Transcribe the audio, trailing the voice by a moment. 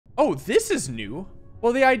Oh, this is new.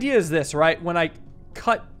 Well, the idea is this, right? When I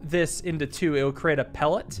cut this into two, it will create a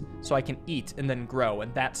pellet so I can eat and then grow,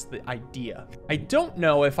 and that's the idea. I don't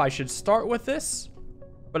know if I should start with this,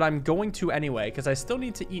 but I'm going to anyway because I still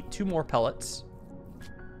need to eat 2 more pellets.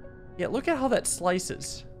 Yeah, look at how that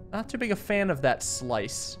slices. Not too big a fan of that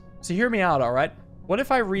slice. So hear me out, all right? What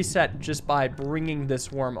if I reset just by bringing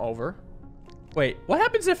this worm over? Wait, what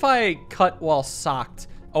happens if I cut while socked?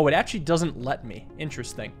 Oh, it actually doesn't let me.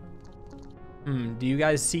 Interesting. Do you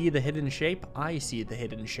guys see the hidden shape? I see the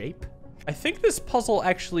hidden shape. I think this puzzle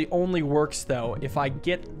actually only works, though, if I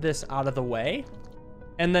get this out of the way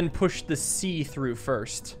and then push the C through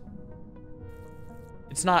first.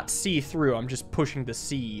 It's not C through, I'm just pushing the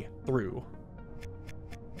C through.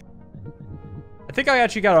 I think I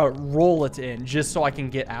actually gotta roll it in just so I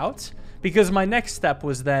can get out, because my next step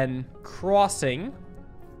was then crossing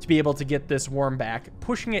to be able to get this worm back,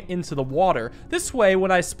 pushing it into the water. This way, when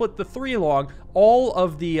I split the 3 along, all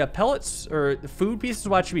of the pellets or the food pieces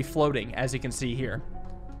will actually be floating, as you can see here.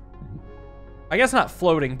 I guess not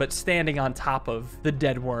floating, but standing on top of the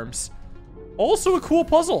dead worms. Also a cool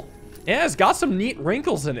puzzle. Yeah, it's got some neat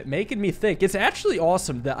wrinkles in it, making me think. It's actually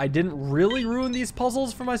awesome that I didn't really ruin these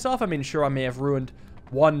puzzles for myself. I mean, sure, I may have ruined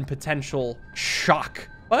one potential shock,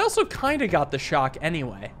 but I also kind of got the shock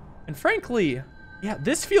anyway. And frankly, yeah,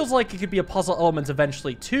 this feels like it could be a puzzle element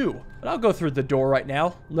eventually too. But I'll go through the door right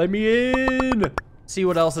now. Let me in. See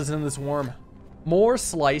what else is in this worm. More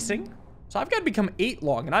slicing. So I've got to become 8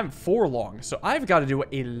 long, and I'm 4 long. So I've got to do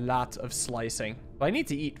a lot of slicing. But I need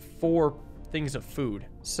to eat 4 things of food.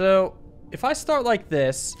 So if I start like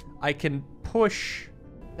this, I can push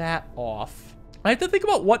that off. I have to think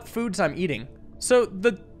about what foods I'm eating. So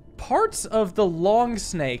the parts of the long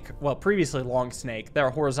snake, well, previously long snake, that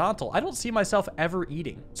are horizontal, I don't see myself ever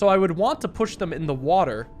eating. So I would want to push them in the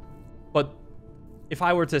water, but if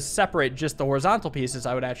I were to separate just the horizontal pieces,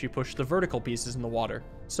 I would actually push the vertical pieces in the water.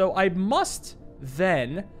 So I must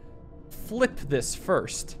then flip this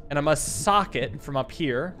first, and I must sock it from up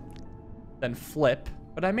here, then flip,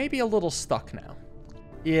 but I may be a little stuck now.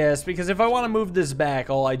 Yes, because if I want to move this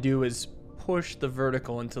back, all I do is push the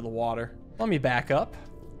vertical into the water. Let me back up.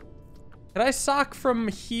 Can I sock from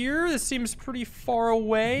here? This seems pretty far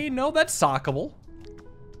away. No, that's sockable.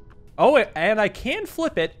 Oh, and I can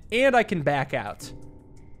flip it, and I can back out.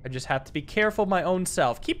 I just have to be careful of my own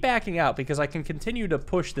self. Keep backing out, because I can continue to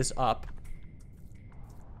push this up.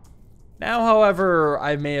 Now, however,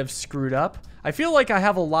 I may have screwed up. I feel like I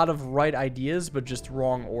have a lot of right ideas, but just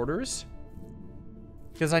wrong orders.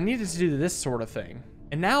 Because I needed to do this sort of thing.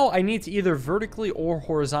 And now I need to either vertically or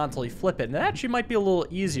horizontally flip it. And that actually might be a little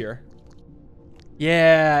easier.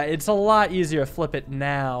 Yeah, it's a lot easier to flip it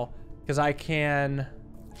now. Because I can...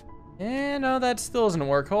 no, that still doesn't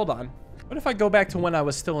work. Hold on. What if I go back to when I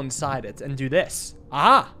was still inside it and do this?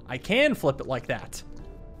 Ah, I can flip it like that.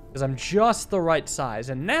 Because I'm just the right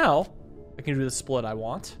size. And now, I can do the split I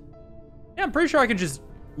want. Yeah, I'm pretty sure I can just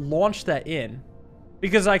launch that in.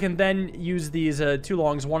 Because I can then use these 2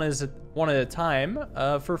 longs, one at a time,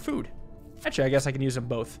 for food. Actually, I guess I can use them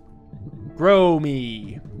both. Grow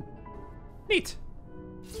me. Neat.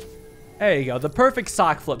 There you go, the perfect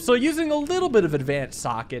sock flip. So using a little bit of advanced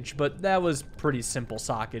sockage, but that was pretty simple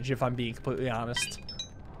sockage, if I'm being completely honest.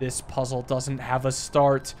 This puzzle doesn't have a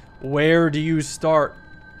start. Where do you start?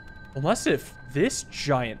 Unless if this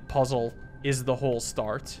giant puzzle is the whole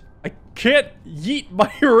start. I can't yeet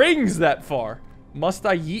my rings that far. Must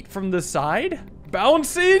I yeet from the side?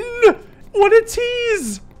 Bouncing! What a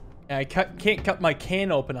tease! And I can't cut my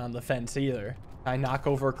can open on the fence either. Can I knock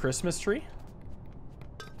over a Christmas tree?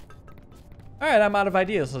 Alright, I'm out of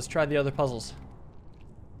ideas. Let's try the other puzzles.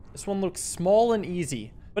 This one looks small and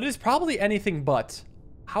easy, but it's probably anything but.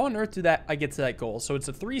 How on earth do I get to that goal? So it's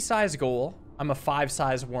a 3 size goal. I'm a 5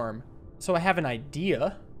 size worm. So I have an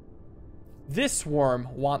idea. This worm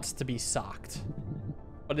wants to be socked,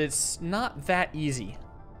 but it's not that easy.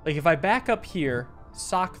 Like if I back up here,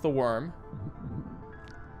 sock the worm,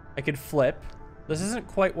 I could flip. This isn't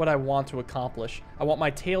quite what I want to accomplish. I want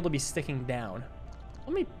my tail to be sticking down.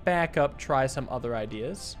 Let me back up, try some other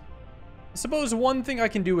ideas. I suppose one thing I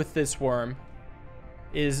can do with this worm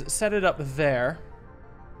is set it up there.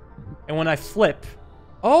 And when I flip...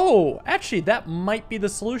 Oh, actually, that might be the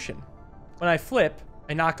solution. When I flip,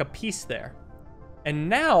 I knock a piece there. And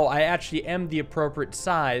now I actually am the appropriate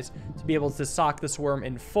size to be able to sock this worm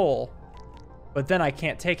in full. But then I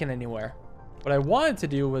can't take it anywhere. What I wanted to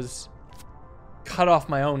do was cut off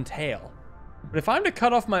my own tail. But if I'm to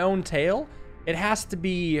cut off my own tail, it has to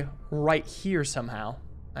be right here somehow.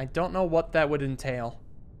 I don't know what that would entail.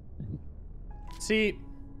 See,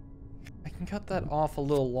 I can can cut that off a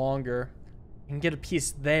little longer. I can get a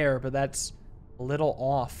piece there, but that's a little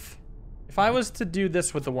off. If I was to do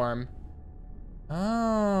this with the worm...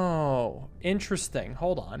 Oh, interesting.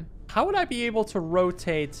 Hold on. How would I be able to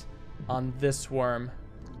rotate on this worm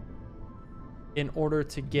in order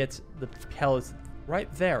to get the pellets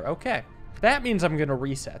right there? Okay. That means I'm going to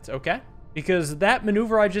reset, okay? Because that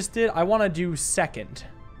maneuver I just did, I want to do second.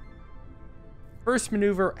 First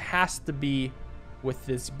maneuver has to be with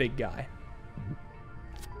this big guy.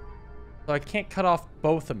 So I can't cut off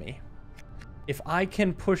both of me. If I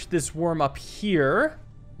can push this worm up here,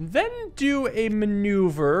 then do a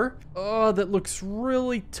maneuver. Oh, that looks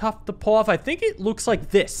really tough to pull off. I think it looks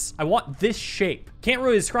like this. I want this shape. Can't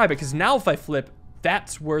really describe it because now if I flip,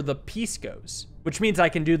 that's where the piece goes. Which means I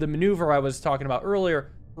can do the maneuver I was talking about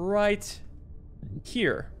earlier right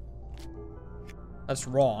here. That's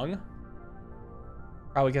wrong.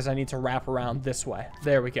 Probably because I need to wrap around this way.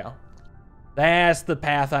 There we go. That's the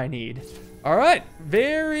path I need. All right,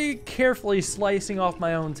 very carefully slicing off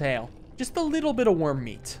my own tail. Just a little bit of worm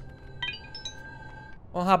meat.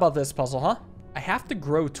 Well, how about this puzzle, huh? I have to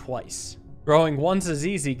grow twice. Growing once is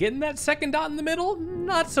easy. Getting that second dot in the middle,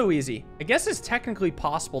 not so easy. I guess it's technically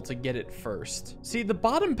possible to get it first. See, the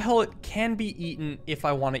bottom pellet can be eaten if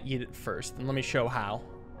I want to eat it first. And let me show how.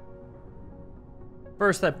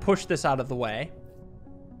 First, I push this out of the way.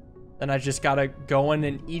 Then I just gotta go in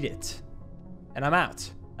and eat it. And I'm out.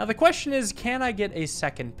 Now the question is, can I get a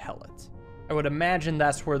second pellet? I would imagine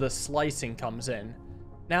that's where the slicing comes in.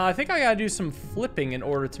 Now I think I gotta do some flipping in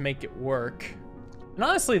order to make it work. And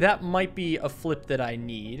honestly, that might be a flip that I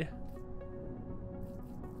need.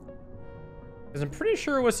 Because I'm pretty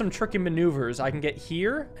sure with some tricky maneuvers, I can get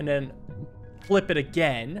here and then flip it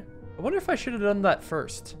again. I wonder if I should have done that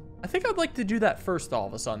first. I think I'd like to do that first all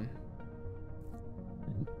of a sudden.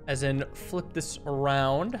 As in, flip this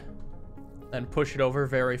around and push it over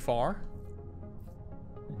very far.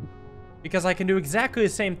 Because I can do exactly the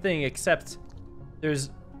same thing, except there's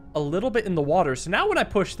a little bit in the water. So now when I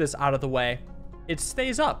push this out of the way, it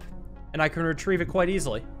stays up and I can retrieve it quite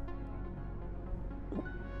easily.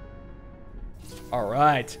 All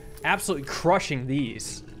right, absolutely crushing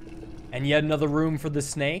these. And yet another room for the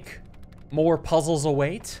snake. More puzzles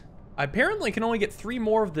await. I apparently can only get 3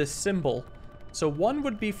 more of this symbol. So 1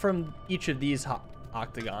 would be from each of these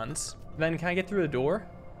octagons. Then can I get through the door?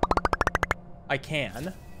 I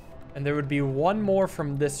can. And there would be 1 more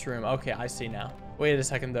from this room. Okay, I see now. Wait a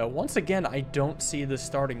second though. Once again, I don't see the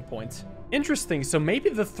starting point. Interesting. So maybe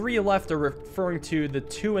the 3 left are referring to the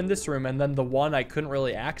 2 in this room and then the 1 I couldn't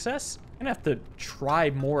really access. I'm gonna have to try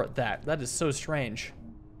more at that. That is so strange.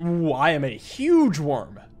 Ooh, I am a huge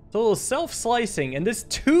worm. So a little self-slicing, and this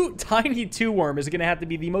tiny 2 worm is gonna have to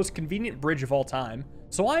be the most convenient bridge of all time.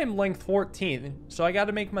 So I am length 14, so I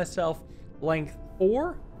gotta make myself length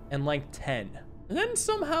 4 and length 10. And then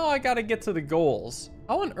somehow I gotta get to the goals.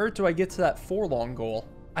 How on earth do I get to that 4 long goal?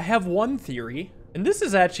 I have one theory, and this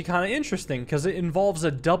is actually kind of interesting because it involves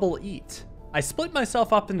a double eat. I split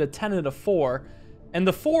myself up into 10 and a 4, and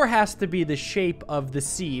the 4 has to be the shape of the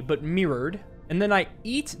C, but mirrored. And then I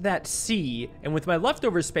eat that C, and with my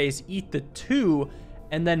leftover space, eat the 2,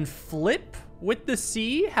 and then flip with the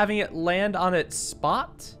C, having it land on its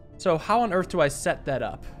spot. So how on earth do I set that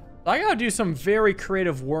up? I gotta do some very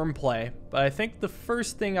creative worm play, but I think the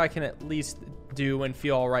first thing I can at least do and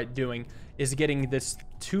feel all right doing is getting this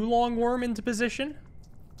 2 long worm into position.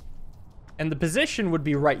 And the position would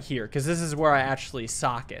be right here, because this is where I actually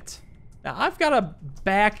sock it. Now, I've got to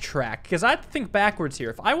backtrack, because I have to think backwards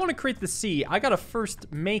here. If I want to create the C, I got to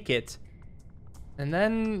first make it, and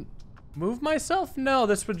then move myself? No,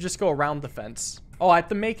 this would just go around the fence. Oh, I have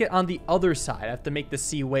to make it on the other side. I have to make the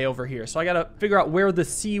C way over here. So I got to figure out where the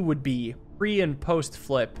C would be pre and post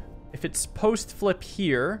flip. If it's post flip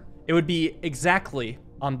here, it would be exactly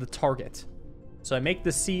on the target. So I make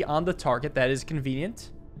the C on the target. That is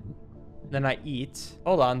convenient. Then I eat.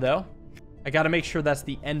 Hold on, though. I got to make sure that's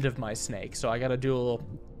the end of my snake. So I got to do a little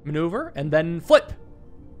maneuver and then flip.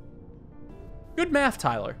 Good math,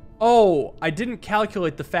 Tyler. Oh, I didn't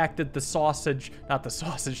calculate the fact that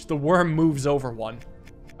the worm moves over 1.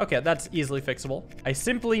 Okay, that's easily fixable. I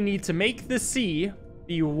simply need to make the C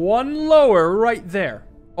be 1 lower right there.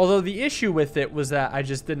 Although the issue with it was that I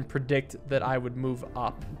just didn't predict that I would move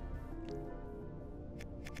up.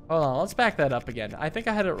 Hold on, let's back that up again. I think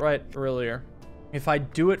I had it right earlier. If I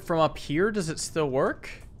do it from up here, does it still work?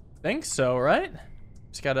 I think so, right?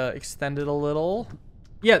 Just gotta extend it a little.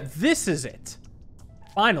 Yeah, this is it.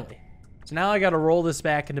 Finally. So now I gotta roll this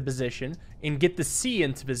back into position and get the C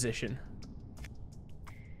into position.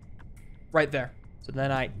 Right there. So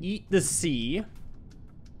then I eat the C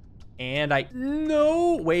And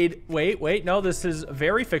no, wait. No, this is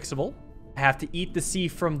very fixable. I have to eat the sea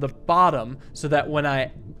from the bottom so that when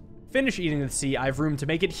I finish eating the sea, I have room to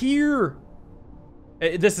make it here.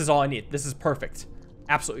 This is all I need. This is perfect.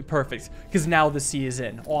 Absolutely perfect. Because now the sea is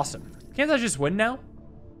in. Awesome. Can't I just win now?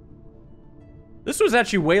 This was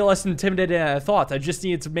actually way less intimidating than I thought. I just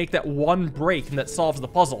needed to make that one break and that solves the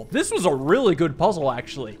puzzle. This was a really good puzzle,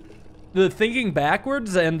 actually. The thinking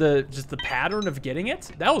backwards and just the pattern of getting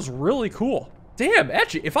it, that was really cool. Damn,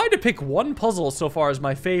 actually, if I had to pick one puzzle so far as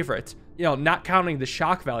my favorite, you know, not counting the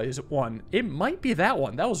shock values one, it might be that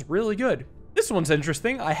one. That was really good. This one's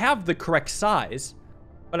interesting. I have the correct size,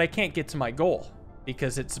 but I can't get to my goal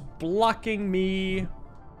because it's blocking me.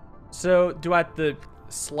 So do I have to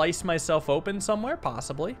slice myself open somewhere?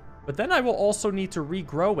 Possibly. But then I will also need to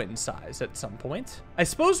regrow in size at some point. I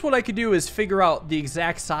suppose what I could do is figure out the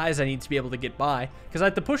exact size I need to be able to get by, because I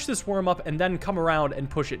have to push this worm up and then come around and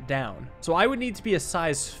push it down. So I would need to be a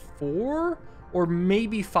size 4 or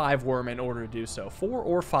maybe 5 worm in order to do so. 4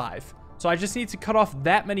 or 5. So I just need to cut off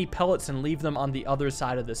that many pellets and leave them on the other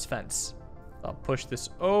side of this fence. I'll push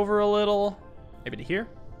this over a little. Maybe to here.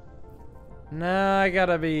 Nah, I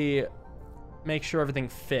gotta make sure everything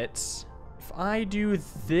fits. If I do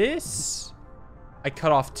this, I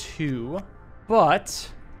cut off 2, but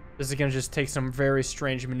this is gonna just take some very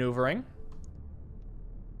strange maneuvering.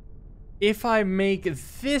 If I make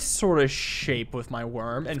this sort of shape with my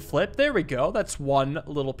worm and flip, there we go. That's one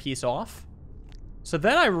little piece off. So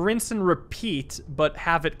then I rinse and repeat, but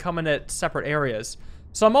have it come in at separate areas.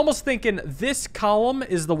 So I'm almost thinking this column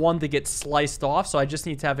is the one that gets sliced off, so I just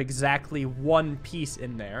need to have exactly one piece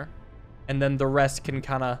in there. And then the rest can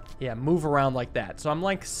kind of, yeah, move around like that. So I'm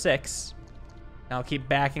length 6. Now I'll keep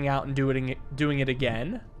backing out and doing it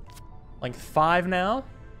again. Length 5 now.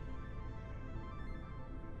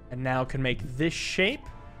 And now can make this shape.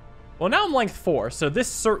 Well, now I'm length 4, so this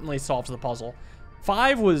certainly solves the puzzle.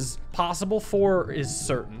 5 was possible, 4 is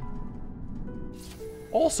certain.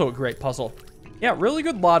 Also a great puzzle. Yeah, really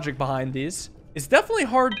good logic behind these. It's definitely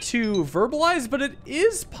hard to verbalize, but it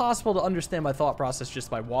is possible to understand my thought process just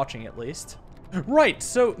by watching at least. Right,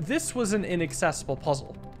 so this was an inaccessible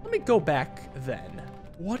puzzle. Let me go back then.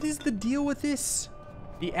 What is the deal with this?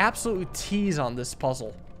 The absolute tease on this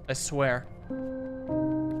puzzle, I swear. To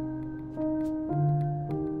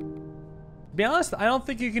be honest, I don't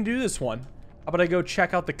think you can do this one. How about I go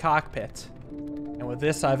check out the cockpit? And with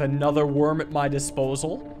this, I have another worm at my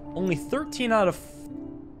disposal. Only 13 out of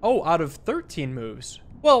 13 moves.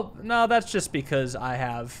 Well, no, that's just because I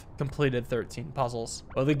have completed 13 puzzles.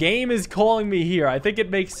 Well, the game is calling me here. I think it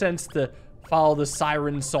makes sense to follow the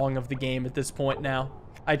siren song of the game at this point now.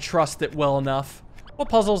 I trust it well enough. What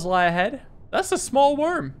puzzles lie ahead? That's a small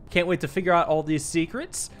worm. Can't wait to figure out all these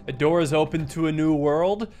secrets. The door is open to a new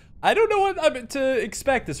world. I don't know what I'm to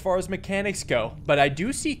expect as far as mechanics go, but I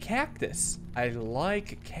do see cactus. I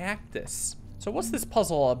like cactus. So what's this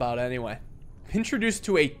puzzle all about anyway? Introduced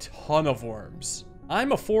to a ton of worms.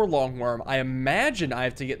 I'm a 4-long worm. I imagine I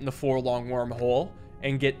have to get in the 4-long wormhole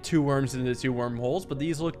and get 2 worms into the 2 wormholes, but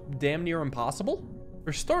these look damn near impossible.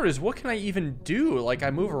 For starters, what can I even do? Like,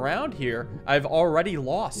 I move around here. I've already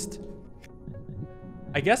lost.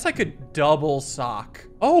 I guess I could double sock.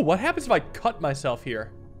 Oh, what happens if I cut myself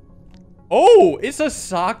here? Oh, it's a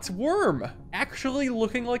socked worm. Actually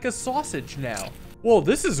looking like a sausage now. Whoa,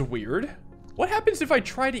 this is weird. What happens if I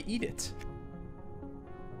try to eat it?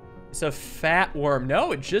 It's a fat worm.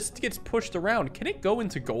 No, it just gets pushed around. Can it go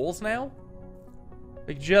into goals now?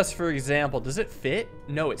 Like, just for example, does it fit?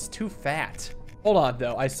 No, it's too fat. Hold on,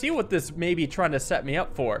 though. I see what this may be trying to set me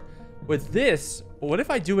up for. With this, what if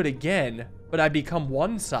I do it again, but I become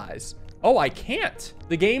one size? Oh, I can't.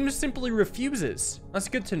 The game simply refuses. That's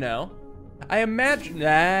good to know. I imagine,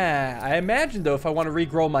 though, if I want to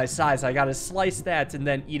regrow my size, I gotta slice that and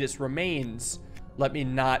then eat its remains. Let me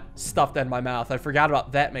not stuff that in my mouth. I forgot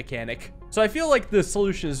about that mechanic. So I feel like the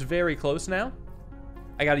solution is very close now.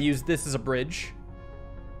 I gotta use this as a bridge.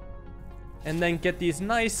 And then get these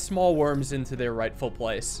nice small worms into their rightful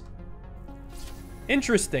place.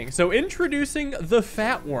 Interesting. So introducing the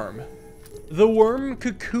fat worm. The worm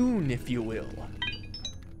cocoon, if you will.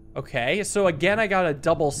 Okay, so again, I got a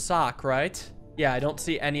double sock, right? Yeah, I don't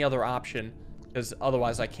see any other option, because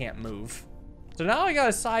otherwise I can't move. So now I got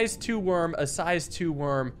a size 2 worm, a size 2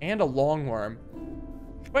 worm, and a long worm.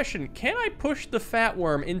 Question, can I push the fat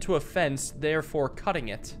worm into a fence, therefore cutting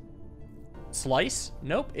it? Slice?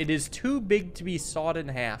 Nope, it is too big to be sawed in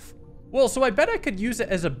half. Well, so I bet I could use it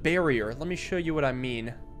as a barrier. Let me show you what I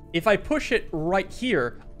mean. If I push it right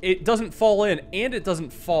here, it doesn't fall in, and it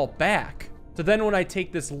doesn't fall back. So then when I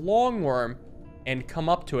take this long worm, and come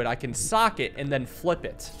up to it, I can sock it and then flip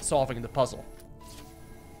it, solving the puzzle.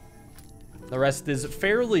 The rest is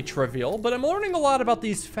fairly trivial, but I'm learning a lot about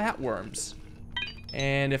these fat worms.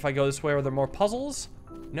 And if I go this way, are there more puzzles?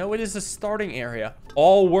 No, it is a starting area.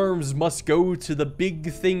 All worms must go to the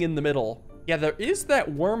big thing in the middle. Yeah, there is that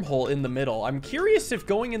wormhole in the middle. I'm curious if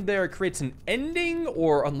going in there creates an ending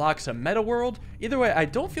or unlocks a meta world. Either way, I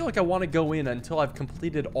don't feel like I want to go in until I've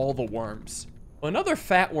completed all the worms. Well, another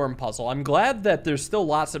fat worm puzzle. I'm glad that there's still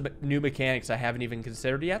lots of new mechanics I haven't even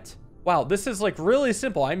considered yet. Wow, this is like really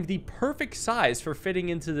simple. I'm the perfect size for fitting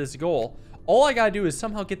into this goal. All I gotta do is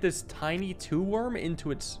somehow get this tiny 2 worm into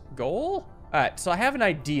its goal. All right, so I have an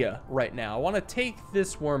idea right now. I want to take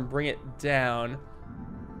this worm, bring it down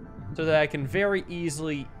so that I can very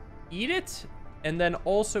easily eat it and then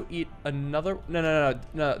also eat another. No,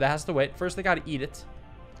 that has to wait. First, I gotta eat it.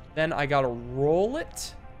 Then I gotta roll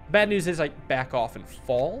it. Bad news is I back off and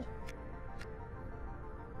fall.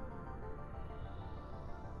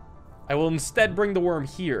 I will instead bring the worm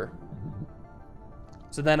here.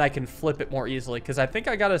 So then I can flip it more easily, because I think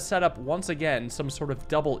I gotta set up once again some sort of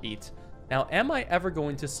double eat. Now, am I ever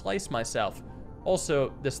going to slice myself?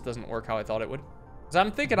 Also, this doesn't work how I thought it would. Because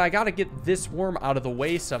I'm thinking I gotta get this worm out of the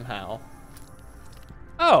way somehow.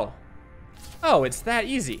 Oh, it's that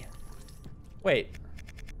easy. Wait.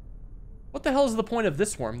 What the hell is the point of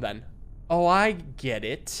this worm then? Oh, I get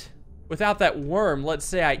it. Without that worm, let's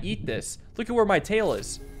say I eat this. Look at where my tail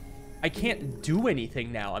is. I can't do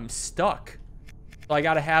anything now. I'm stuck. So I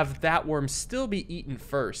gotta have that worm still be eaten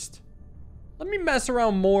first. Let me mess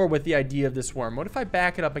around more with the idea of this worm. What if I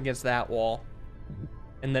back it up against that wall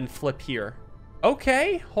and then flip here?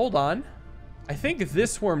 Okay, hold on. I think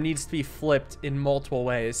this worm needs to be flipped in multiple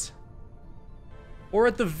ways. Or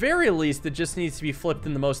at the very least, it just needs to be flipped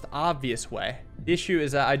in the most obvious way. The issue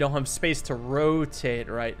is that I don't have space to rotate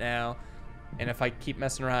right now. And if I keep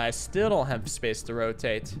messing around, I still don't have space to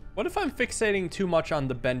rotate. What if I'm fixating too much on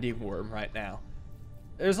the bending worm right now?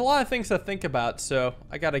 There's a lot of things to think about, so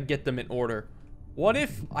I gotta get them in order. What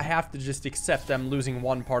if I have to just accept I'm losing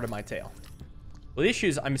one part of my tail? Well, the issue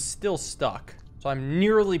is I'm still stuck, so I'm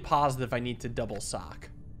nearly positive I need to double sock.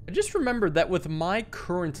 I just remembered that with my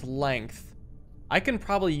current length, I can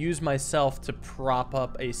probably use myself to prop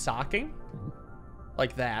up a socking.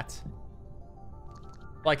 Like that.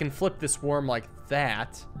 I can flip this worm like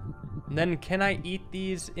that. And then can I eat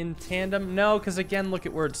these in tandem? No, because again, look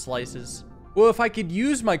at where it slices. Well, if I could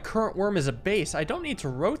use my current worm as a base, I don't need to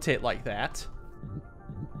rotate like that.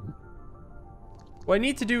 What I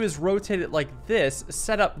need to do is rotate it like this,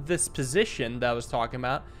 set up this position that I was talking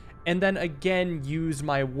about, and then again use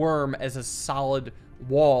my worm as a solid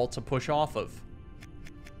wall to push off of.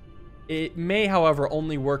 It may, however,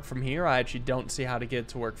 only work from here. I actually don't see how to get it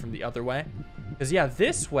to work from the other way. Because, yeah,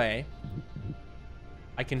 this way,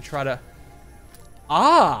 I can try to...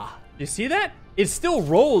 Ah! You see that? It still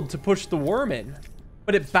rolled to push the worm in.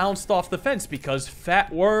 But it bounced off the fence because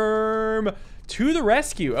fat worm to the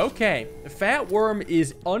rescue. Okay. Fat worm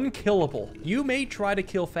is unkillable. You may try to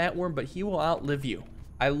kill fat worm, but he will outlive you.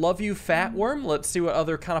 I love you, fat worm. Let's see what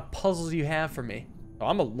other kind of puzzles you have for me. Oh,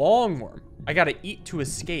 I'm a long worm. I gotta eat to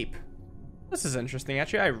escape. This is interesting.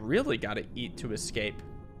 Actually, I really gotta eat to escape.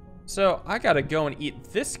 So I gotta go and eat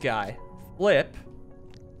this guy, flip,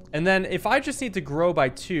 and then if I just need to grow by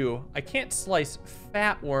 2, I can't slice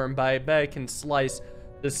fat worm, but I bet I can slice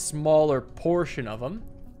the smaller portion of him.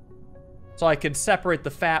 So I could separate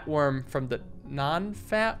the fat worm from the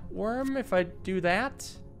non-fat worm if I do that.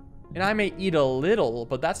 And I may eat a little,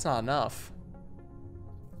 but that's not enough.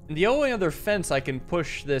 And the only other fence I can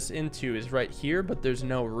push this into is right here, but there's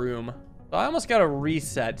no room. So I almost gotta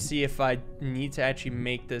reset, see if I need to actually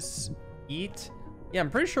make this eat. Yeah, I'm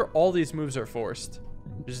pretty sure all these moves are forced.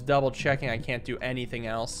 Just double checking I can't do anything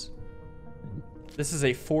else. This is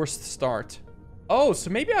a forced start. Oh, so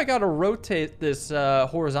maybe I gotta rotate this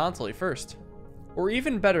horizontally first. Or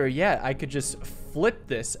even better yet, I could just flip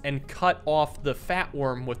this and cut off the fat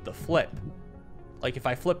worm with the flip. Like if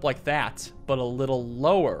I flip like that, but a little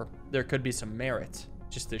lower, there could be some merit.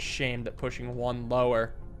 Just a shame that pushing one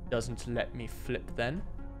lower doesn't let me flip then.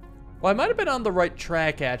 Well, I might have been on the right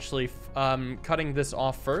track, actually, cutting this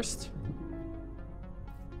off first.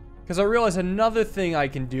 Because I realize another thing I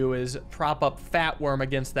can do is prop up fat worm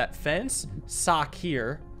against that fence, sock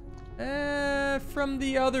here, from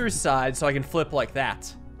the other side, so I can flip like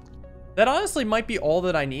that. That honestly might be all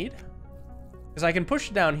that I need. Because I can push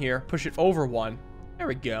it down here, push it over one. There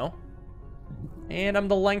we go. And I'm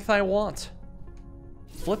the length I want.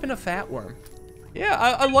 Flipping a fat worm. Yeah,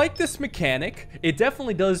 I like this mechanic. It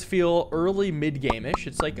definitely does feel early mid-game-ish.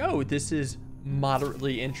 It's like, oh, this is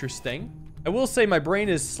moderately interesting. I will say my brain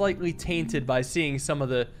is slightly tainted by seeing some of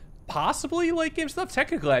the possibly late game stuff.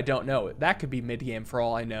 Technically, I don't know. That could be mid game for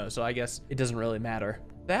all I know, so I guess it doesn't really matter.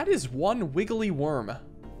 That is one wiggly worm.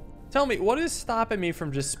 Tell me, what is stopping me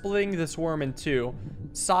from just splitting this worm in two,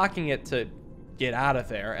 socking it to get out of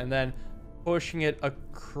there, and then pushing it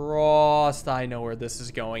across? I know where this is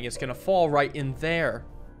going. It's gonna fall right in there.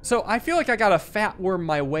 So I feel like I gotta fat worm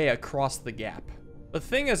my way across the gap. The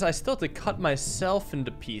thing is, I still have to cut myself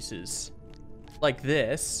into pieces like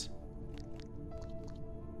this.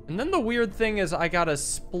 And then the weird thing is I gotta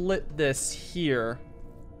split this here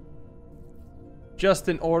just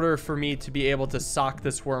in order for me to be able to sock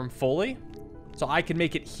this worm fully. So I can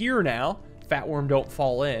make it here now. Fat worm don't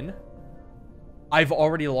fall in. I've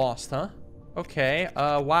already lost, huh? Okay,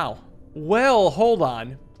 wow. Well, hold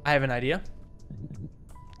on. I have an idea.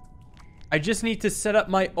 I just need to set up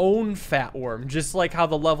my own fat worm, just like how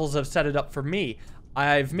the levels have set it up for me.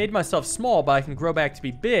 I've made myself small, but I can grow back to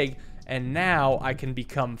be big, and now I can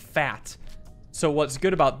become fat. So what's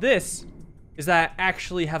good about this is that I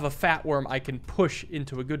actually have a fat worm I can push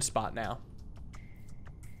into a good spot now.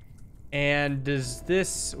 And does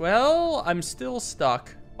this... Well, I'm still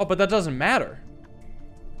stuck. Oh, but that doesn't matter,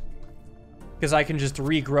 because I can just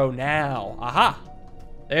regrow now. Aha!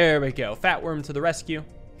 There we go. Fat worm to the rescue.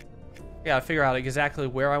 I gotta figure out exactly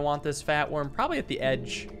where I want this fat worm. Probably at the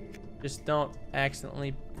edge. Just don't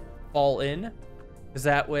accidentally fall in, because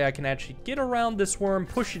that way I can actually get around this worm,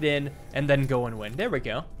 push it in, and then go and win. There we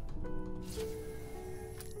go.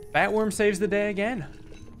 Fat worm saves the day again.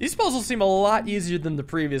 These puzzles seem a lot easier than the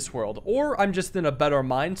previous world, or I'm just in a better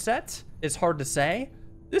mindset. It's hard to say.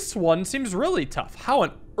 This one seems really tough. How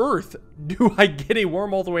on earth do I get a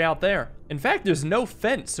worm all the way out there? In fact, there's no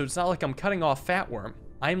fence, so it's not like I'm cutting off fat worm.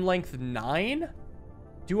 I'm length 9.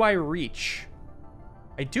 Do I reach?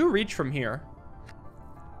 I do reach from here.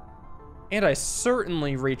 And I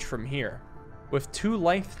certainly reach from here, with 2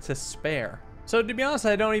 length to spare. So to be honest,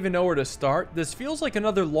 I don't even know where to start. This feels like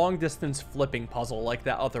another long distance flipping puzzle like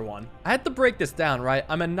that other one. I had to break this down, right?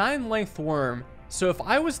 I'm a 9 length worm. So if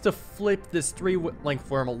I was to flip this 3 length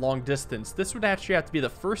worm a long distance, this would actually have to be the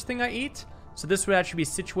first thing I eat. So this would actually be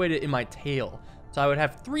situated in my tail. So I would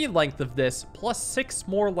have 3 length of this plus 6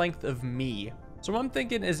 more length of me. So what I'm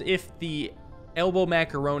thinking is if the elbow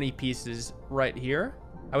macaroni piece is right here,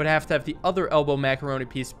 I would have to have the other elbow macaroni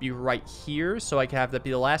piece be right here. So I could have that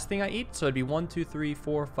be the last thing I eat. So it'd be 1, 2, 3,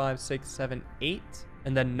 4, 5, 6, 7, 8,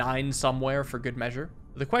 and then 9 somewhere for good measure.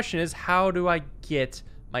 The question is, how do I get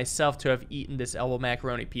myself to have eaten this elbow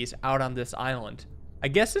macaroni piece out on this island? I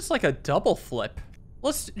guess it's like a double flip.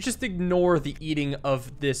 Let's just ignore the eating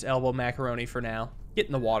of this elbow macaroni for now. Get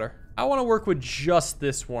in the water. I want to work with just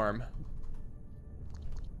this worm.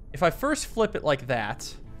 If I first flip it like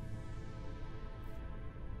that,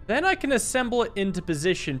 then I can assemble it into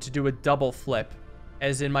position to do a double flip.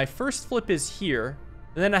 As in, my first flip is here,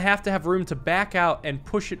 and then I have to have room to back out and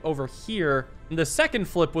push it over here. And the second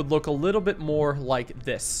flip would look a little bit more like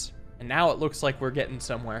this. And now it looks like we're getting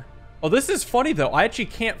somewhere. Oh, this is funny though. I actually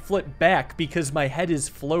can't flip back because my head is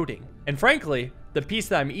floating. And frankly, the piece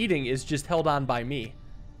that I'm eating is just held on by me.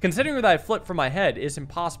 Considering that I flip from my head, it's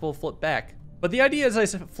impossible to flip back. But the idea is I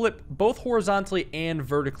flip both horizontally and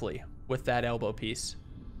vertically with that elbow piece.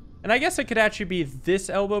 And I guess it could actually be this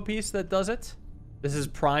elbow piece that does it. This is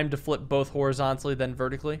primed to flip both horizontally then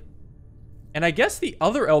vertically. And I guess the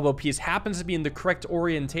other elbow piece happens to be in the correct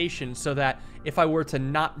orientation so that if I were to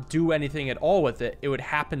not do anything at all with it, it would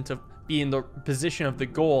happen to be in the position of the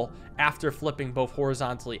goal after flipping both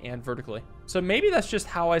horizontally and vertically. So maybe that's just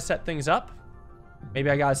how I set things up. Maybe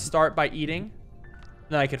I gotta start by eating,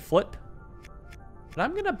 then I could flip. But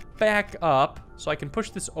I'm gonna back up so I can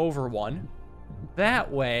push this over one.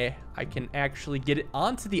 That way I can actually get it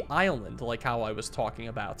onto the island like how I was talking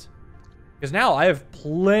about. Because now I have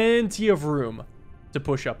plenty of room to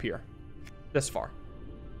push up here. This far.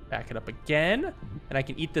 Back it up again. And I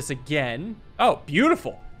can eat this again. Oh,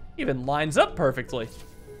 beautiful. Even lines up perfectly.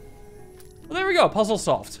 Well, there we go. Puzzle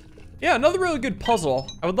solved. Yeah, another really good puzzle.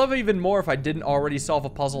 I would love it even more if I didn't already solve a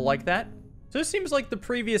puzzle like that. So this seems like the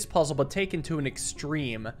previous puzzle, but taken to an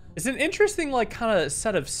extreme. It's an interesting, like, kind of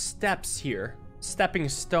set of steps here. Stepping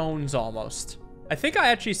stones, almost. I think I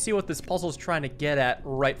actually see what this puzzle is trying to get at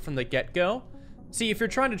right from the get-go. See, if you're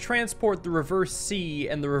trying to transport the reverse C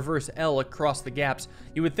and the reverse L across the gaps,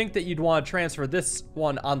 you would think that you'd want to transfer this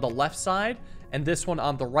one on the left side and this one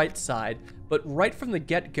on the right side. But right from the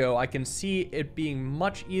get-go, I can see it being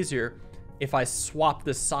much easier if I swap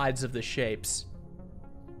the sides of the shapes.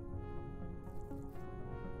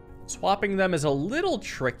 Swapping them is a little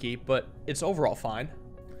tricky, but it's overall fine.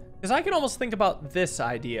 Because I can almost think about this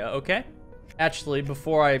idea, okay? Actually,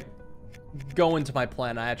 before I go into my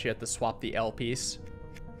plan, I actually have to swap the L piece.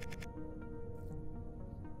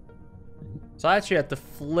 So I actually have to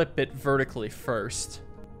flip it vertically first.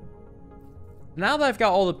 Now that I've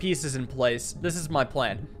got all the pieces in place, this is my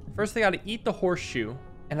plan. First, I gotta eat the horseshoe.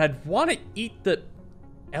 And I'd want to eat the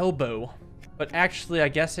elbow. But actually, I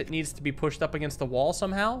guess it needs to be pushed up against the wall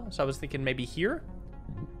somehow. So I was thinking maybe here.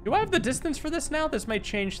 Do I have the distance for this now? This might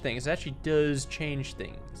change things. It actually does change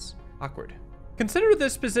things. Awkward. Consider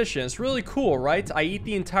this position. It's really cool, right? I eat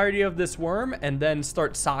the entirety of this worm and then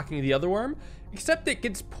start socking the other worm. Except it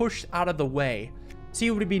gets pushed out of the way. See,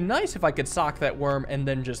 it would be nice if I could sock that worm and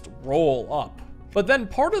then just roll up. But then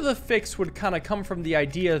part of the fix would kind of come from the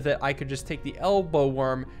idea that I could just take the elbow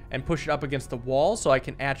worm and push it up against the wall so I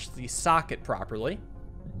can actually sock it properly.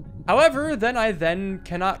 However, then I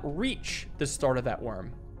cannot reach the start of that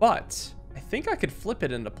worm. But I think I could flip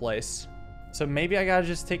it into place. So maybe I gotta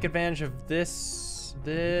just take advantage of this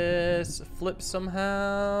flip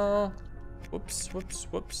somehow. Whoops, whoops,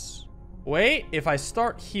 whoops. Wait, if I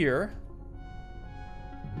start here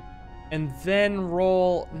and then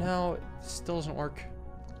roll, no, it still doesn't work.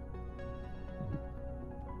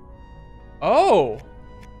 Oh,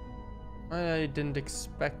 I didn't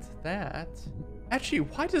expect that. Actually,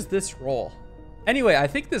 why does this roll? Anyway, I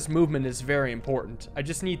think this movement is very important. I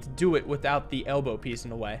just need to do it without the elbow piece in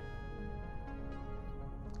the way.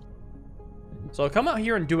 So I'll come out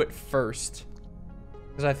here and do it first,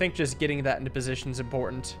 because I think just getting that into position is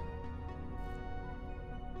important.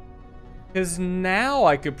 Because now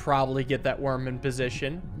I could probably get that worm in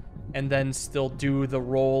position and then still do the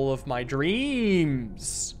roll of my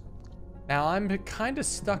dreams. Now I'm kind of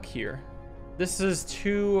stuck here. This is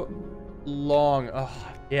too long. Oh,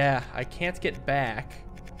 yeah, I can't get back.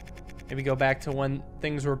 Maybe go back to when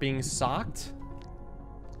things were being socked.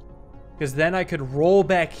 Because then I could roll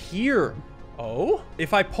back here. Oh,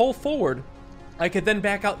 if I pull forward, I could then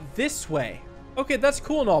back out this way. Okay, that's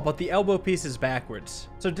cool and all, but the elbow piece is backwards.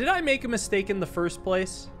 So did I make a mistake in the first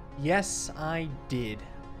place? Yes, I did.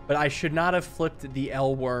 But I should not have flipped the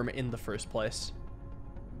L worm in the first place.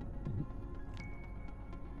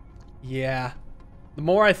 Yeah. The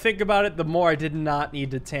more I think about it, the more I did not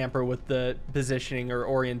need to tamper with the positioning or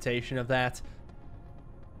orientation of that.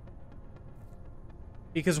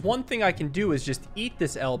 Because one thing I can do is just eat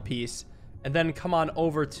this L piece and then come on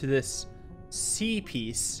over to this C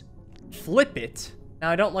piece. Flip it. Now,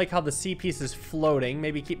 I don't like how the C piece is floating.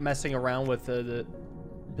 Maybe keep messing around with the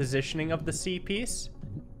positioning of the C piece.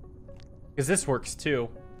 Because this works too.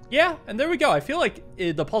 Yeah, and there we go. I feel like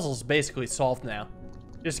the puzzle's basically solved now.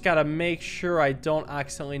 Just gotta make sure I don't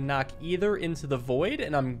accidentally knock either into the void,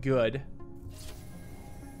 and I'm good.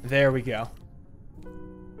 There we go.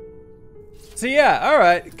 So yeah, all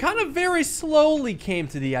right, kind of very slowly came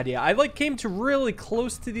to the idea. I came to really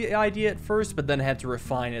close to the idea at first, but then had to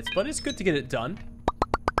refine it. But it's good to get it done.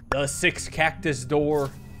 The 6 cactus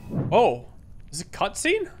door. Oh, is it a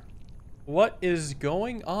cutscene? What is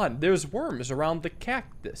going on? There's worms around the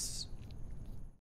cactus.